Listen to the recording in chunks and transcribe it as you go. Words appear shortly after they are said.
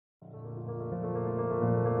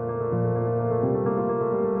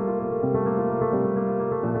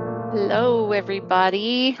Hello,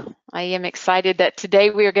 everybody. I am excited that today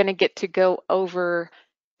we are going to get to go over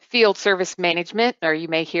field service management, or you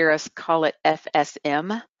may hear us call it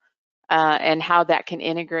FSM, and how that can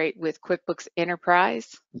integrate with QuickBooks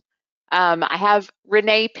Enterprise. I have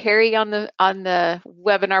Renee Perry on the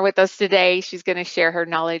webinar with us today. She's going to share her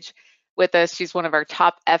knowledge with us. She's one of our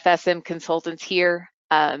top FSM consultants here,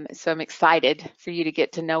 so I'm excited for you to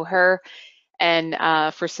get to know her and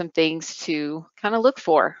for some things to kind of look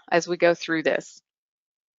for as we go through this.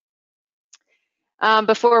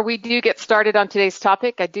 Before we do get started on today's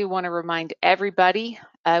topic, I do want to remind everybody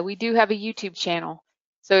we do have a YouTube channel.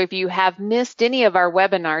 So if you have missed any of our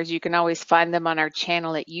webinars, you can always find them on our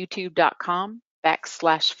channel at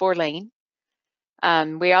youtube.com/Fourlane.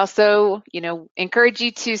 We also, encourage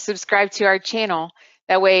you to subscribe to our channel.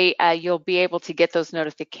 That way you'll be able to get those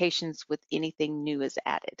notifications with anything new is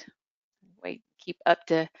added. Keep up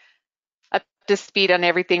to speed on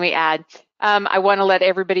everything we add. I want to let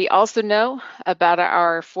everybody also know about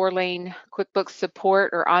our Fourlane QuickBooks support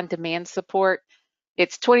or on-demand support.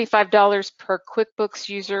 It's $25 per QuickBooks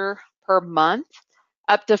user per month,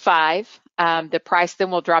 up to 5. The price then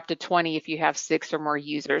will drop to $20 if you have 6 or more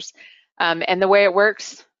users. And the way it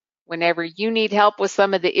works, whenever you need help with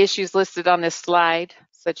some of the issues listed on this slide,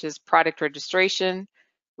 such as product registration,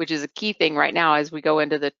 which is a key thing right now as we go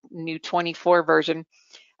into the new 24 version,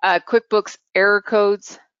 QuickBooks error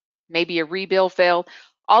codes, maybe a rebill failed.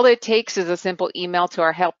 All it takes is a simple email to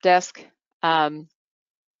our help desk.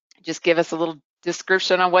 Just give us a little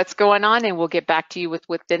description on what's going on and we'll get back to you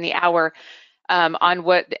within the hour on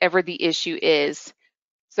whatever the issue is.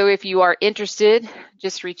 So if you are interested,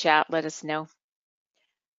 just reach out, let us know.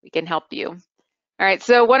 We can help you. All right,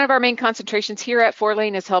 so one of our main concentrations here at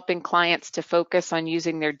Fourlane is helping clients to focus on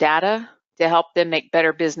using their data to help them make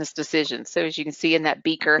better business decisions. So as you can see in that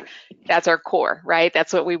beaker, that's our core, right?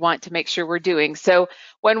 That's what we want to make sure we're doing. So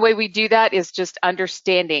one way we do that is just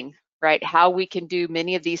understanding, right, how we can do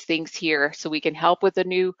many of these things here. So we can help with a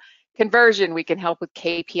new conversion, we can help with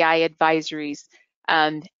KPI advisories.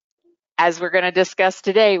 As we're going to discuss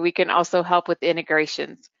today, we can also help with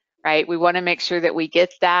integrations, right? We want to make sure that we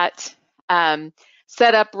get that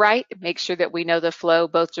set up right, make sure that we know the flow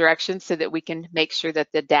both directions so that we can make sure that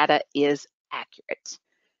the data is accurate.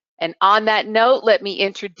 And on that note, let me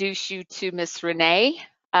introduce you to Miss Renee,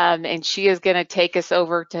 and she is going to take us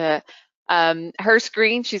over to her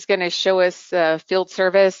screen. She's going to show us field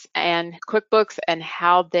service and QuickBooks and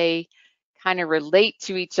how they kind of relate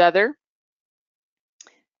to each other.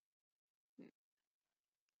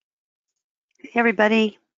 Hey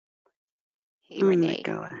everybody. Hey Renee. I'm going to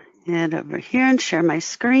go ahead over here and share my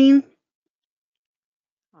screen.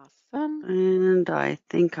 Awesome. And I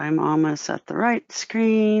think I'm almost at the right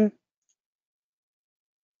screen.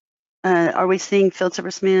 Are we seeing field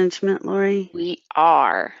service management, Lori? We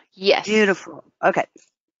are, yes. Beautiful. Okay.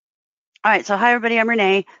 All right, so hi everybody, I'm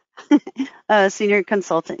Renee, senior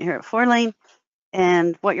consultant here at Fourlane.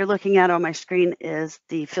 And what you're looking at on my screen is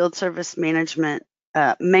the field service management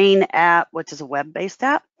main app, which is a web-based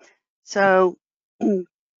app. So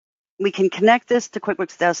we can connect this to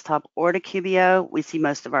QuickBooks Desktop or to QBO. We see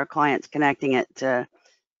most of our clients connecting it to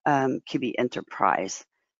QBES Enterprise.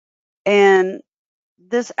 And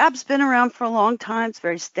this app's been around for a long time. It's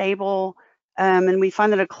very stable. And we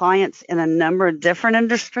find that our clients in a number of different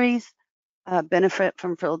industries benefit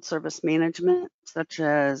from field service management, such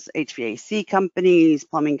as HVAC companies,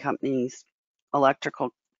 plumbing companies,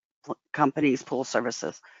 electrical companies, pool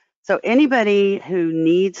services. So anybody who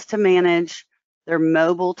needs to manage their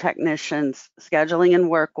mobile technicians, scheduling and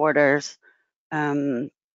work orders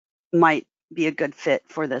might be a good fit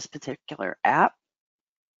for this particular app.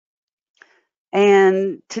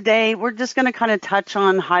 And today we're just going to kind of touch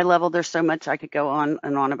on high level. There's so much I could go on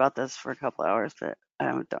and on about this for a couple of hours, but I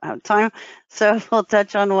don't have time. So we'll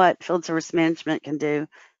touch on what field service management can do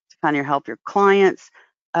to kind of help your clients.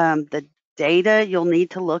 The data you'll need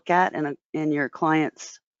to look at in your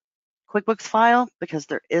client's QuickBooks file, because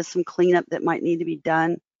there is some cleanup that might need to be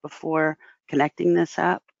done before connecting this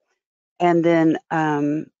app. And then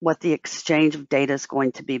what the exchange of data is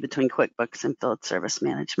going to be between QuickBooks and field service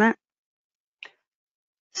management.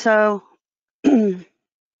 So field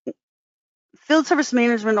service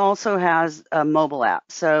management also has a mobile app,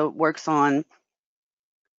 so it works on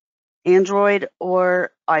Android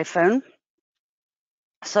or iPhone.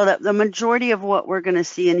 So that the majority of what we're going to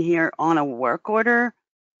see in here on a work order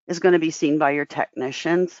is going to be seen by your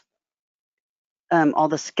technicians. All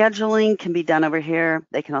the scheduling can be done over here.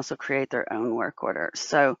 They can also create their own work order.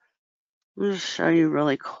 So I'll just show you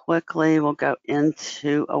really quickly. We'll go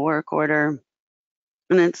into a work order.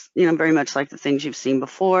 And it's, very much like the things you've seen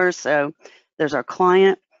before. So there's our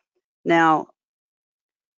client. Now,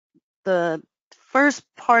 the first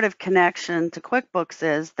part of connection to QuickBooks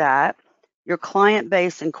is that your client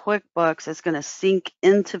base in QuickBooks is going to sync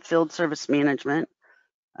into field service management.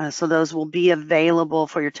 So those will be available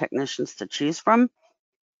for your technicians to choose from.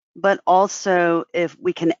 But also, if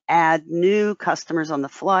we can add new customers on the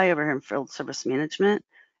fly over here in field service management,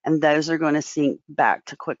 and those are going to sync back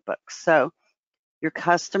to QuickBooks. So your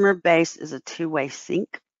customer base is a two-way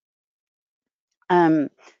sync.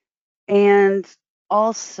 And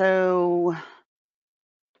also,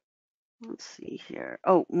 let's see here.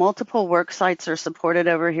 Oh, multiple work sites are supported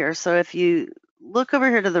over here. So if you look over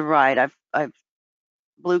here to the right, I've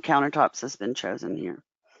blue countertops has been chosen here.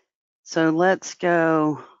 So let's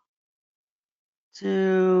go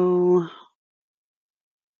to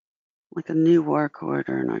like a new work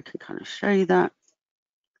order, and I can kind of show you that.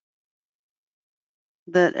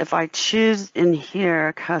 That if I choose in here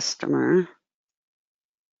a customer,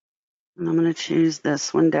 and I'm going to choose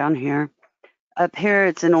this one down here. Up here,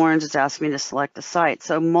 it's in orange, it's asking me to select a site.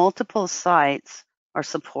 So multiple sites are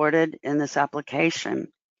supported in this application.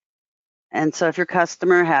 And so if your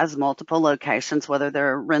customer has multiple locations, whether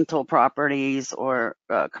they're rental properties or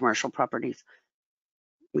commercial properties,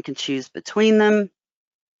 we can choose between them.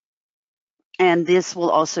 And this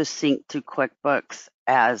will also sync to QuickBooks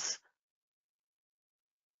as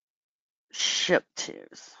ship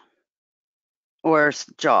tos or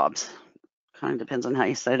jobs. Kind of depends on how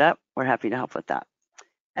you set it up. We're happy to help with that.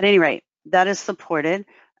 At any rate, that is supported.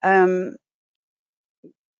 The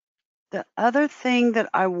other thing that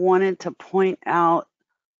I wanted to point out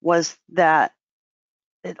was that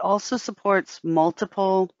it also supports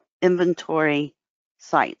multiple inventory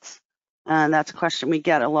sites. And that's a question we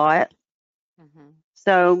get a lot. Mm-hmm.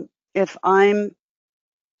 So if I'm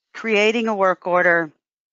creating a work order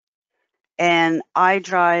and I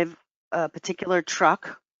drive a particular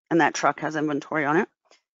truck and that truck has inventory on it,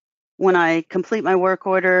 when I complete my work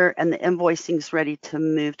order and the invoicing is ready to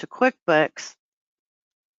move to QuickBooks,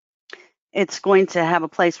 it's going to have a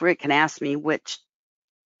place where it can ask me which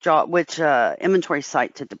inventory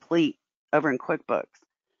site to deplete over in QuickBooks.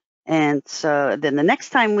 And so then the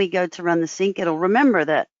next time we go to run the sync, it'll remember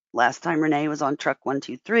that last time Renee was on truck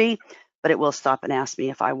 123, but it will stop and ask me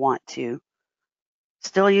if I want to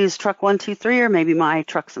still use truck 123, or maybe my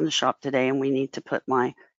truck's in the shop today and we need to put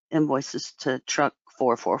my invoices to truck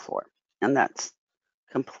 444. And that's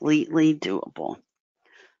completely doable.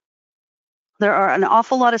 There are an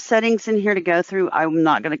awful lot of settings in here to go through.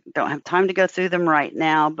 Don't have time to go through them right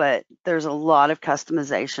now, but there's a lot of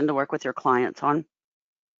customization to work with your clients on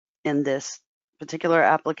in this particular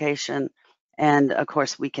application. And of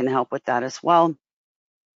course, we can help with that as well.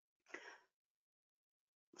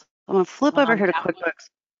 I'm going to flip over here to QuickBooks.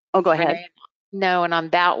 Oh, go ahead. No, and on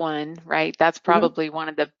that one, right, that's probably one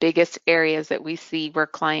of the biggest areas that we see where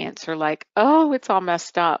clients are like, oh, it's all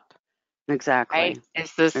messed up. Exactly. Right?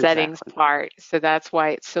 It's the settings part. So that's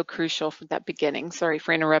why it's so crucial from that beginning. Sorry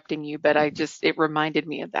for interrupting you, but it reminded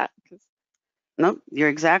me of that. Nope, you're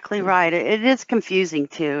exactly right. It is confusing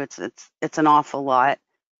too. It's an awful lot.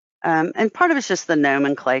 And part of it's just the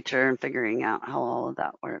nomenclature and figuring out how all of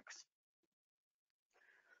that works.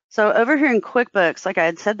 So over here in QuickBooks, like I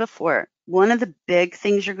had said before, one of the big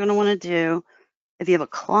things you're going to want to do if you have a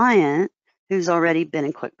client who's already been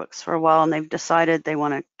in QuickBooks for a while and they've decided they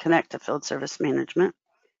want to connect to field service management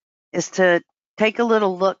is to take a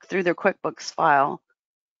little look through their QuickBooks file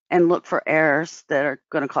and look for errors that are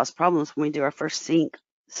going to cause problems when we do our first sync.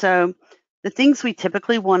 So the things we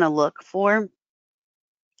typically want to look for,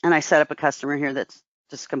 and I set up a customer here that's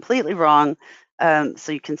just completely wrong,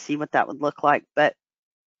 so you can see what that would look like. But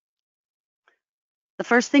the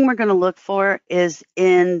first thing we're going to look for is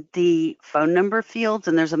in the phone number fields,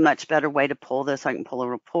 and there's a much better way to pull this. I can pull a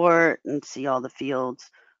report and see all the fields,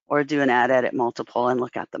 or do an add edit multiple and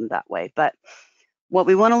look at them that way. But what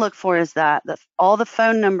we want to look for is that all the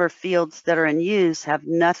phone number fields that are in use have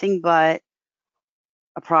nothing but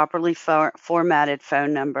a properly formatted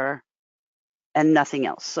phone number and nothing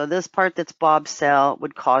else. So this part that's Bob's cell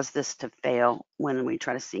would cause this to fail when we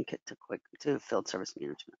try to sync it to field service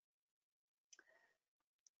management.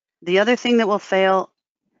 The other thing that will fail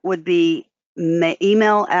would be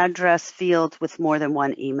email address fields with more than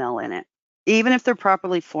one email in it, even if they're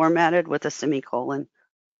properly formatted with a semicolon.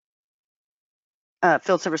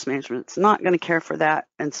 Field service management is not going to care for that,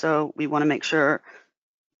 and so we want to make sure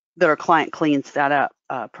that our client cleans that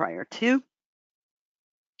up prior to.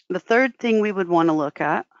 The third thing we would want to look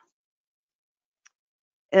at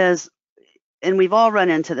is, and we've all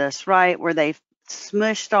run into this, right, where they've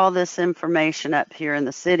smushed all this information up here in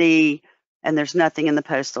the city and there's nothing in the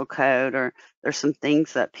postal code, or there's some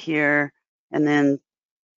things up here, and then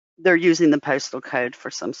they're using the postal code for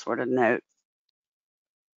some sort of note.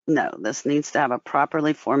 No, this needs to have a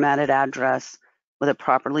properly formatted address with a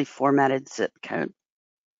properly formatted zip code.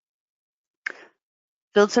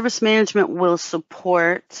 Field Service Management will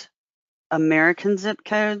support American zip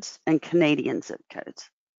codes and Canadian zip codes.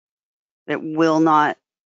 It will not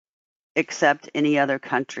accept any other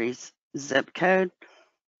country's zip code.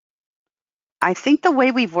 I think the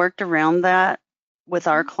way we've worked around that with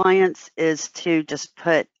our clients is to just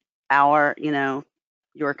put our,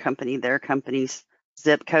 your company, their company's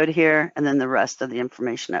zip code here, and then the rest of the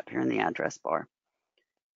information up here in the address bar.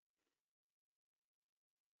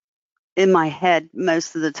 In my head,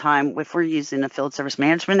 most of the time, if we're using a field service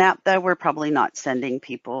management app, though, we're probably not sending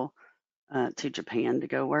people to Japan to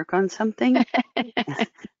go work on something.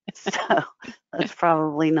 So that's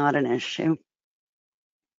probably not an issue.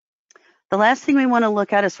 The last thing we want to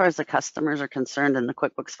look at as far as the customers are concerned in the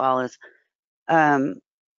QuickBooks file is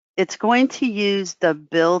it's going to use the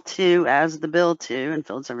bill to as the bill to in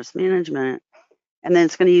field service management, and then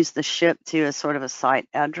it's going to use the ship to as sort of a site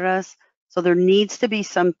address. So there needs to be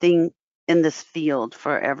something in this field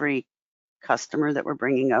for every customer that we're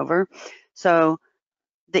bringing over. So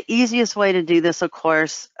the easiest way to do this, of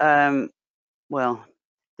course, well,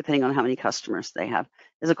 depending on how many customers they have,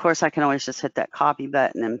 is of course I can always just hit that copy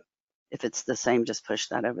button, and if it's the same, just push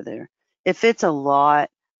that over there. If it's a lot,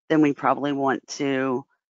 then we probably want to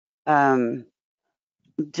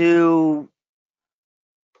do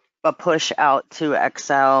a push out to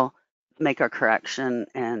Excel, make our correction,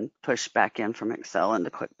 and push back in from Excel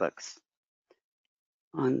into QuickBooks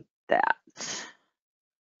on that.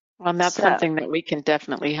 Well, and that's something that we can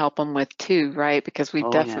definitely help them with too, right? Because we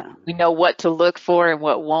yeah. we know what to look for and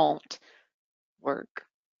what won't work.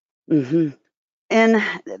 And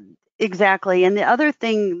exactly. And the other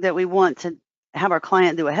thing that we want to have our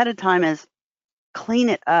client do ahead of time is clean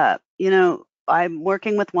it up. I'm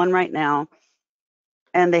working with one right now,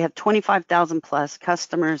 and they have 25,000 plus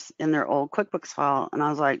customers in their old QuickBooks file. And I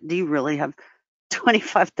was like, do you really have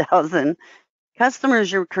 25,000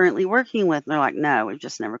 customers you're currently working with? And they're like, no, we've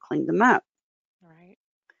just never cleaned them up. Right.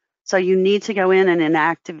 So you need to go in and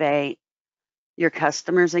inactivate your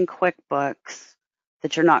customers in QuickBooks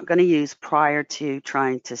that you're not going to use prior to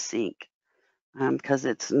trying to sync, because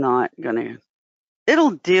it's not going to,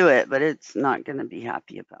 it'll do it, but it's not going to be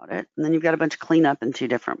happy about it. And then you've got a bunch of cleanup in two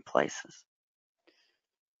different places.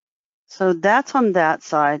 So that's on that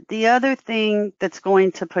side. The other thing that's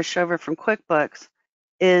going to push over from QuickBooks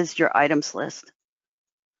is your items list.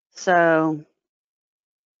 So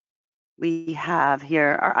we have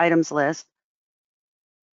here our items list.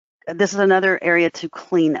 This is another area to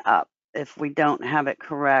clean up. If we don't have it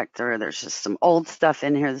correct, or there's just some old stuff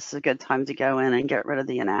in here, this is a good time to go in and get rid of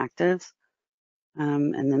the inactives.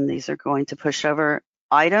 And then these are going to push over.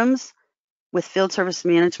 Items with field service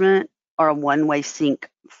management are a one-way sync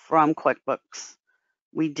from QuickBooks.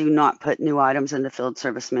 We do not put new items into field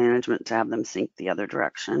service management to have them sync the other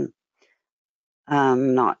direction.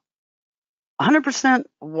 Not 100%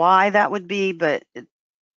 why that would be, but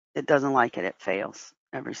it doesn't like it. It fails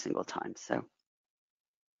every single time. So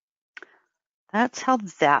that's how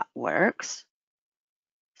that works.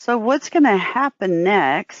 So what's going to happen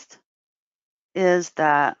next is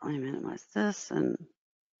that, let me minimize this and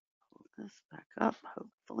pull this back up,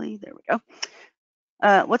 hopefully. There we go.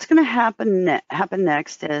 What's going to happen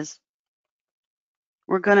next is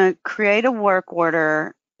we're going to create a work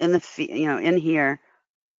order in the in here.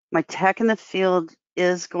 My tech in the field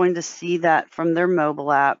is going to see that from their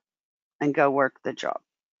mobile app and go work the job.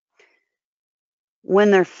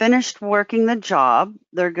 When they're finished working the job,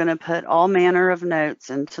 they're going to put all manner of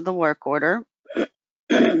notes into the work order,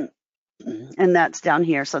 and that's down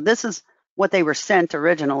here. So this is what they were sent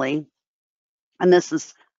originally, and this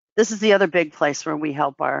is the other big place where we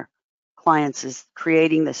help our clients, is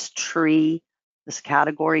creating this tree, this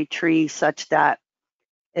category tree, such that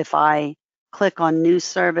if I click on new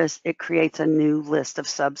service, it creates a new list of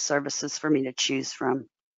sub-services for me to choose from.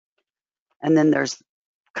 And then there's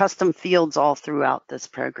custom fields all throughout this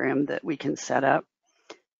program that we can set up.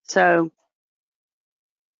 So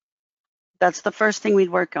that's the first thing we'd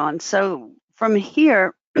work on. So from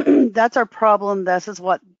here, that's our problem. This is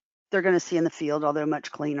what they're going to see in the field, although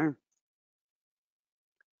much cleaner.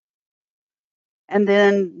 And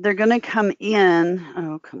then they're going to come in.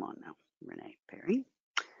 Oh, come on now, Renee Perry.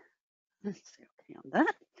 Let's see, okay on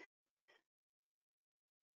that.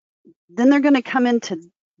 Then they're going to come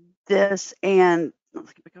into this, and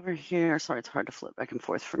let's get back over here. Sorry, it's hard to flip back and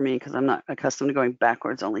forth for me because I'm not accustomed to going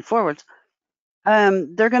backwards, only forwards.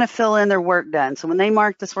 They're going to fill in their work done. So when they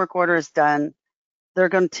mark this work order as done, they're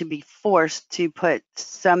going to be forced to put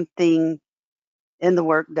something in the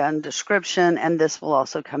work done description, and this will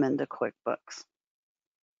also come into QuickBooks.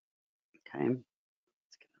 Okay,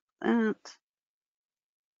 let's get that.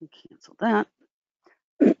 Cancel that.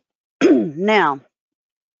 Now,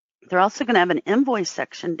 they're also going to have an invoice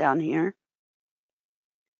section down here.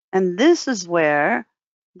 And this is where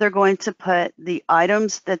they're going to put the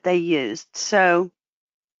items that they used. So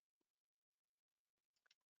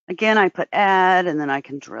again, I put add, and then I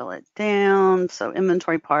can drill it down. So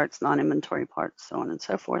inventory parts, non-inventory parts, so on and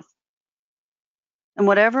so forth. And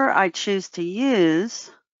whatever I choose to use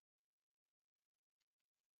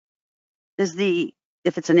is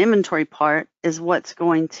if it's an inventory part, is what's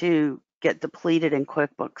going to get depleted in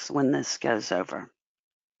QuickBooks when this goes over.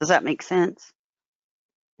 Does that make sense?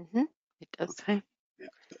 Mm-hmm. It does. Okay.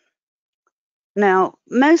 Now,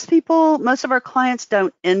 most of our clients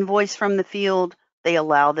don't invoice from the field. They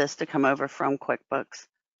allow this to come over from QuickBooks.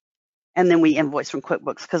 And then we invoice from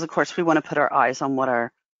QuickBooks because, of course, we want to put our eyes on what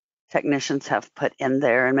our technicians have put in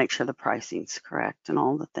there and make sure the pricing's correct and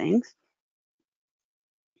all the things.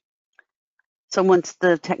 So once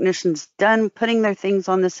the technician's done putting their things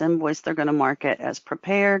on this invoice, they're going to mark it as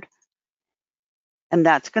prepared. And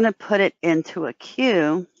that's going to put it into a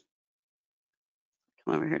queue.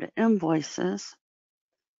 Come over here to invoices.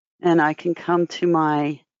 And I can come to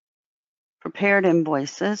my prepared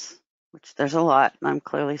invoices, which there's a lot, and I'm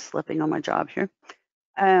clearly slipping on my job here,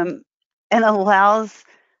 and allows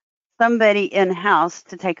somebody in-house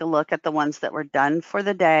to take a look at the ones that were done for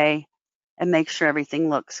the day and make sure everything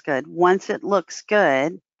looks good. Once it looks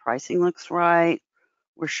good, pricing looks right,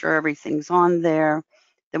 we're sure everything's on there,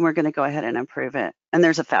 then we're going to go ahead and approve it. And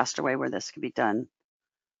there's a faster way where this can be done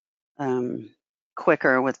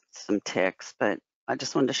quicker with some ticks, but I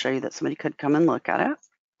just wanted to show you that somebody could come and look at it.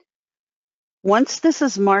 Once this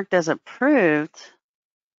is marked as approved,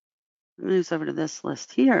 it moves over to this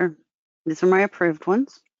list here. These are my approved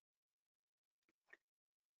ones.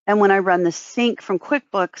 And when I run the sync from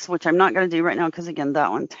QuickBooks, which I'm not going to do right now because, again,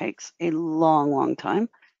 that one takes a long, long time,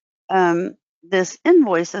 this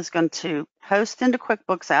invoice is going to post into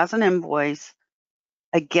QuickBooks as an invoice.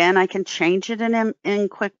 Again, I can change it in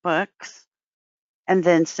QuickBooks and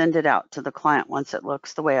then send it out to the client once it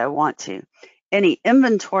looks the way I want to. Any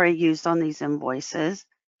inventory used on these invoices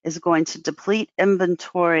is going to deplete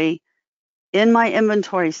inventory in my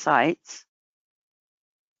inventory sites.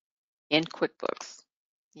 In QuickBooks.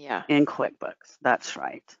 Yeah. In QuickBooks, that's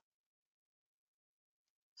right.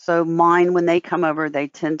 So mine, when they come over, they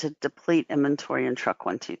tend to deplete inventory in truck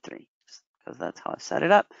 1, 2, 3, because that's how I set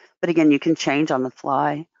it up. But again, you can change on the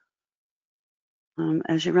fly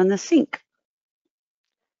as you run the sync.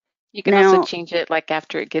 You can also change it like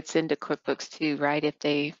after it gets into QuickBooks too, right? If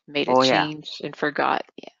they made a change and forgot.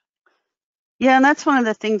 Yeah. Yeah, and that's one of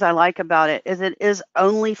the things I like about it is it is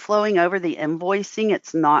only flowing over the invoicing.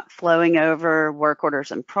 It's not flowing over work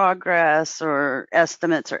orders in progress or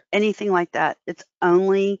estimates or anything like that. It's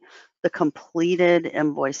only the completed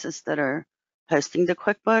invoices that are posting to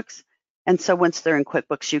QuickBooks. And so once they're in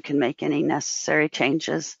QuickBooks, you can make any necessary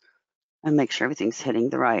changes and make sure everything's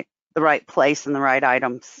hitting the right place and the right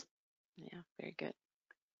items. Yeah, very good.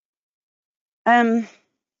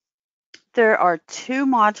 There are 2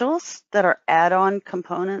 modules that are add-on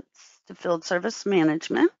components to field service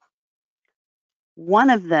management. One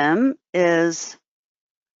of them is,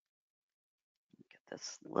 get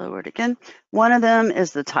this lowered again. One of them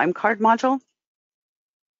is the time card module.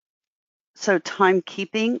 So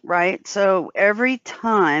timekeeping, right? So every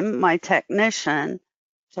time my technician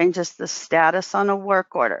changes the status on a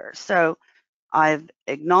work order, so I've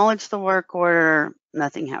acknowledged the work order,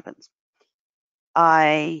 nothing happens.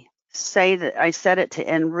 I say that I set it to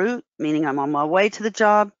en route, meaning I'm on my way to the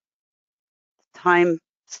job, time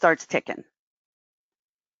starts ticking.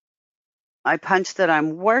 I punch that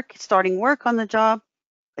I'm starting work on the job.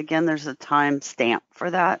 Again, there's a time stamp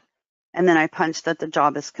for that. And then I punch that the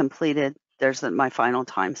job is completed. There's my final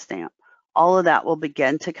time stamp. All of that will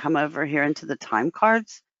begin to come over here into the time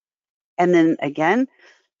cards. And then again,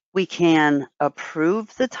 we can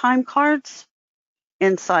approve the time cards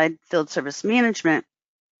inside field service management.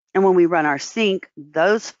 And when we run our sync,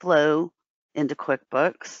 those flow into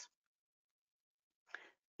QuickBooks,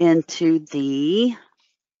 into the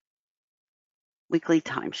weekly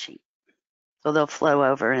timesheet. So they'll flow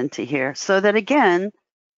over into here so that, again,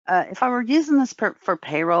 if I were using this for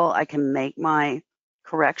payroll, I can make my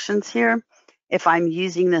corrections here. If I'm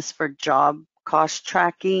using this for job cost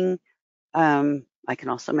tracking, I can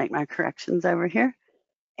also make my corrections over here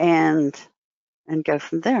and go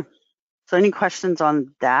from there. So any questions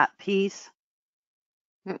on that piece?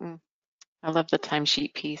 I love the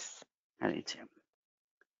timesheet piece. I do too.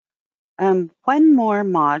 One more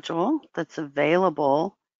module that's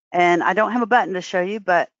available, and I don't have a button to show you,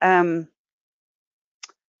 but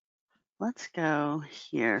let's go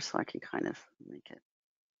here so I can kind of make it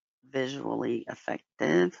visually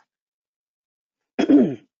effective,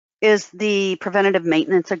 is the preventative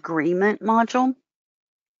maintenance agreement module.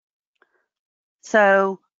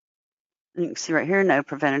 So you can see right here, no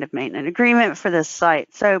preventative maintenance agreement for this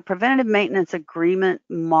site. So preventative maintenance agreement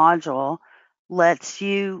module lets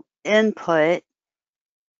you input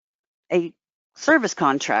a service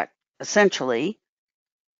contract, essentially,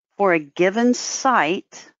 for a given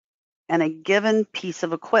site and a given piece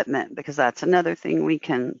of equipment, because that's another thing we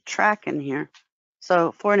can track in here.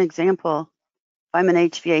 So for an example, if I'm an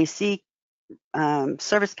HVAC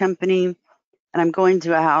service company and I'm going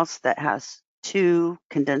to a house that has 2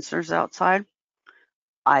 condensers outside,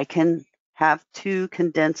 I can have 2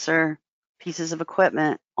 condenser pieces of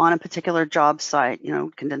equipment on a particular job site,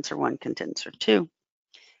 condenser 1, condenser 2.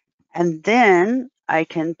 And then I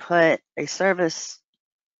can put a service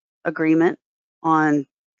agreement on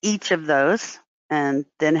each of those and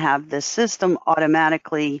then have the system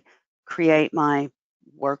automatically create my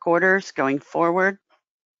work orders going forward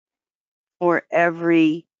for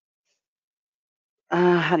every,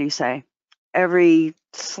 every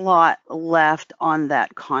slot left on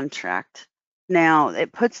that contract. Now,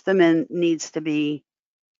 it puts them in, needs to be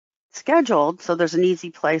scheduled, so there's an easy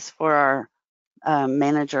place for our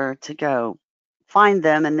manager to go find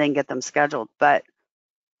them and then get them scheduled. But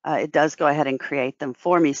it does go ahead and create them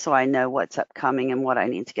for me so I know what's upcoming and what I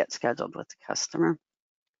need to get scheduled with the customer.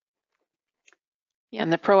 Yeah,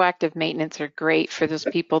 and the proactive maintenance are great for those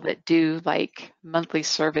people that do like monthly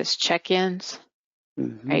service check-ins,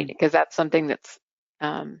 right? Because that's something that's,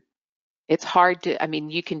 it's hard to, I mean,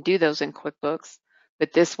 you can do those in QuickBooks,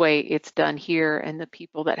 but this way it's done here, and the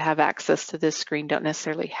people that have access to this screen don't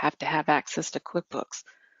necessarily have to have access to QuickBooks.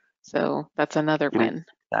 So that's another win.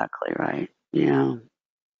 Exactly right. Yeah.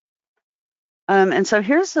 And so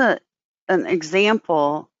here's an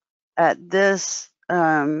example at this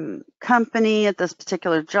company, at this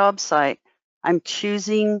particular job site. I'm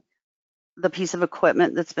choosing the piece of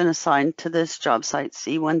equipment that's been assigned to this job site,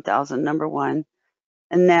 C1000 number 1.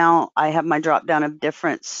 And now I have my drop down of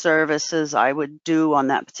different services I would do on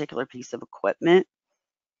that particular piece of equipment.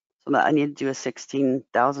 So that I need to do a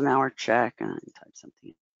 16,000 hour check, and I can type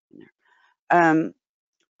something in there.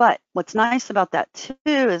 But what's nice about that too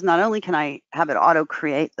is not only can I have it auto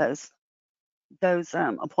create those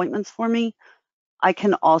appointments for me, I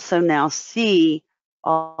can also now see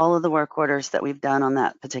all of the work orders that we've done on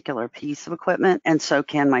that particular piece of equipment, and so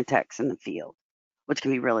can my techs in the field, which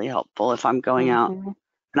can be really helpful if I'm going out and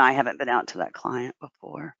I haven't been out to that client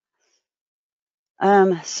before.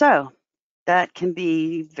 So that can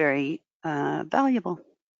be very valuable.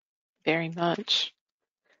 Very much.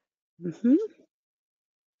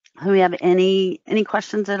 Do we have any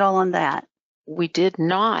questions at all on that? We did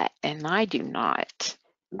not, and I do not.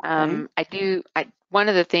 Okay. One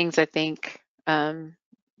of the things I think,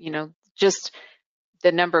 just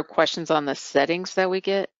the number of questions on the settings that we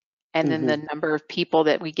get, and then the number of people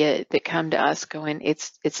that we get that come to us going,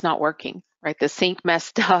 it's not working, right? The sync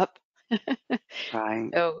messed up. Right.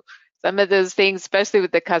 So some of those things, especially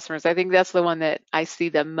with the customers, I think that's the one that I see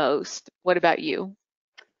the most. What about you?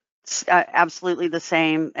 It's absolutely the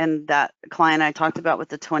same. And that client I talked about with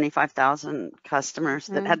the 25,000 customers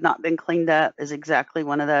that had not been cleaned up is exactly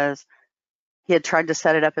one of those. He had tried to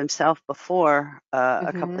set it up himself before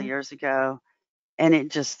a couple of years ago, and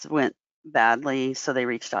it just went badly. So they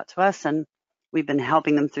reached out to us, and we've been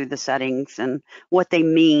helping them through the settings and what they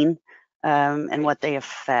mean and what they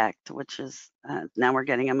affect, which is now we're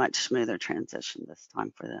getting a much smoother transition this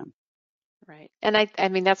time for them. Right. And I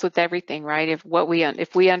mean, that's with everything, right?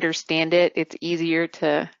 If we understand it, it's easier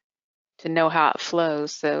to know how it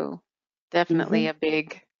flows. So definitely a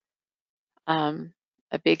big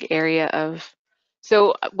area of.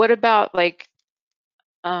 So what about like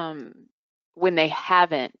when they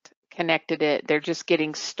haven't connected it, they're just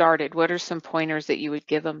getting started. What are some pointers that you would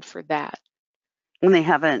give them for that? When they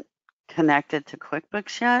haven't connected to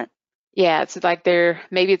QuickBooks yet? Yeah, it's like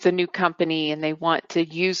maybe it's a new company and they want to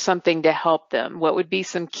use something to help them. What would be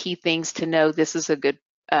some key things to know this is a good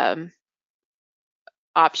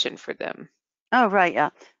option for them? Oh, right, yeah.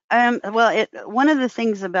 Well, one of the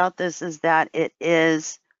things about this is that it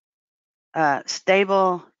is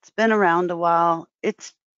stable. It's been around a while.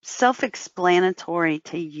 It's self-explanatory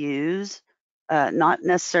to use, not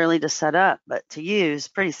necessarily to set up, but to use.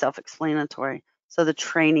 Pretty self-explanatory. So the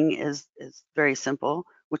training is very simple,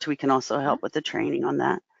 which we can also help with the training on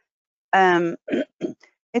that.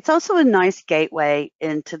 It's also a nice gateway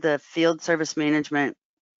into the field service management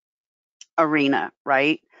arena,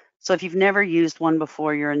 right? So if you've never used one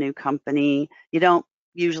before, you're a new company, you don't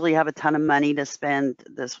usually have a ton of money to spend,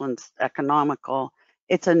 this one's economical.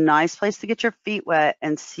 It's a nice place to get your feet wet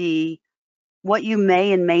and see what you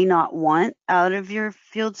may and may not want out of your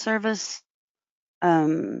field service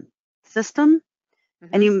system.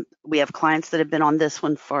 And we have clients that have been on this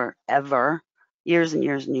one forever, years and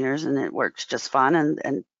years and years, and it works just fine,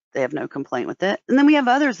 and they have no complaint with it. And then we have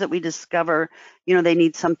others that we discover, they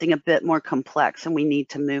need something a bit more complex, and we need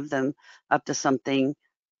to move them up to something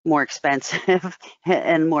more expensive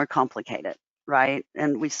and more complicated, right?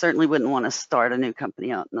 And we certainly wouldn't want to start a new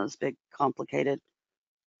company out in those big, complicated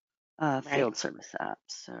field service apps.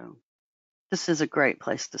 So this is a great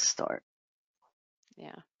place to start.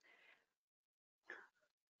 Yeah.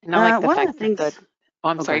 And I like the fact that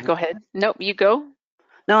I'm sorry, go ahead. Go ahead. Nope, you go.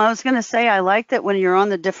 No, I was going to say, I like that when you're on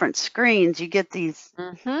the different screens, you get these,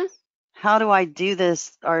 how do I do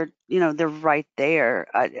this? Or, they're right there.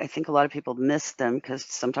 I think a lot of people miss them because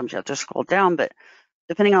sometimes you have to scroll down, but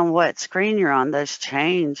depending on what screen you're on, those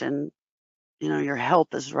change, and, your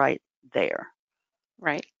help is right there.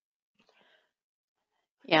 Right.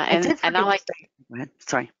 Yeah, and I like go ahead.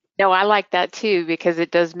 Sorry. No, I like that too, because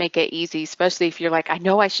it does make it easy, especially if you're like, I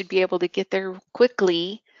know I should be able to get there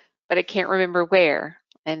quickly, but I can't remember where.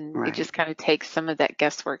 And it just kind of takes some of that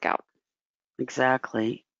guesswork out.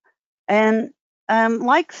 Exactly. And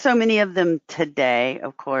like so many of them today,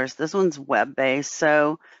 of course, this one's web-based.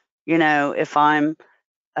 So, if I'm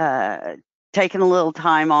taking a little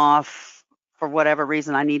time off for whatever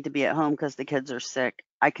reason, I need to be at home because the kids are sick,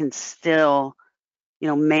 I can still,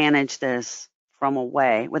 manage this from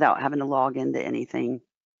away without having to log into anything.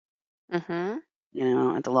 I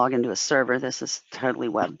have to log into a server. This is totally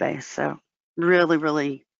web-based. So really,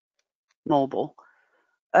 really mobile.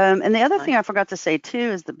 And the other thing I forgot to say too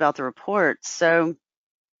is about the reports. So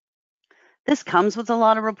this comes with a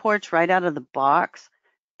lot of reports right out of the box,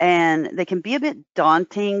 and they can be a bit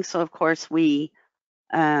daunting. So of course we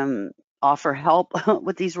offer help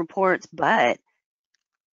with these reports, but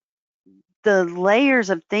the layers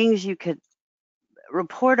of things you could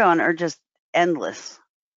report on are just endless.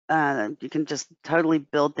 You can just totally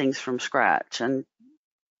build things from scratch and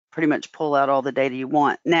pretty much pull out all the data you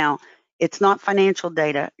want. Now, it's not financial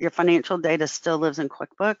data. Your financial data still lives in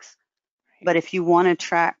QuickBooks. But if you want to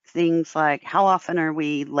track things like how often are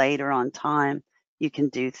we late or on time, you can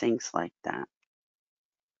do things like that.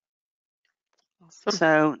 Awesome.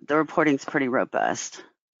 So the reporting's pretty robust.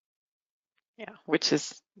 Yeah, which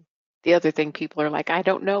is the other thing people are like, I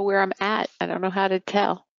don't know where I'm at. I don't know how to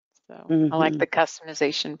tell. So I like the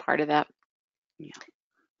customization part of that. Yeah.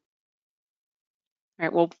 All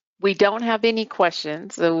right, well, we don't have any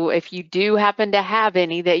questions. So if you do happen to have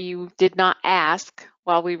any that you did not ask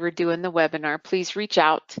while we were doing the webinar, please reach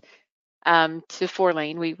out to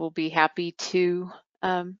Fourlane. We will be happy to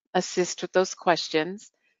assist with those questions.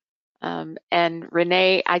 And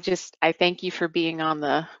Renee, I thank you for being on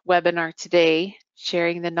the webinar today,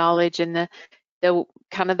 sharing the knowledge and the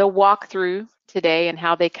kind of the walkthrough today and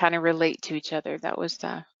how they kind of relate to each other. That was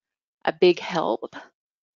a big help.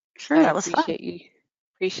 Sure, that was fun.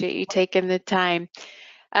 Appreciate you taking the time.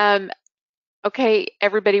 Okay,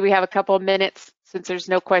 everybody, we have a couple of minutes. Since there's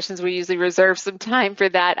no questions, we usually reserve some time for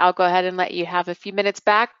that. I'll go ahead and let you have a few minutes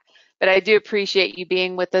back, but I do appreciate you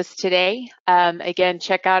being with us today. Again,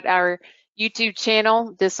 check out our YouTube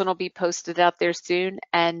channel. This one will be posted out there soon,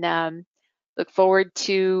 and look forward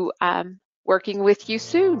to working with you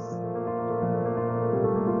soon.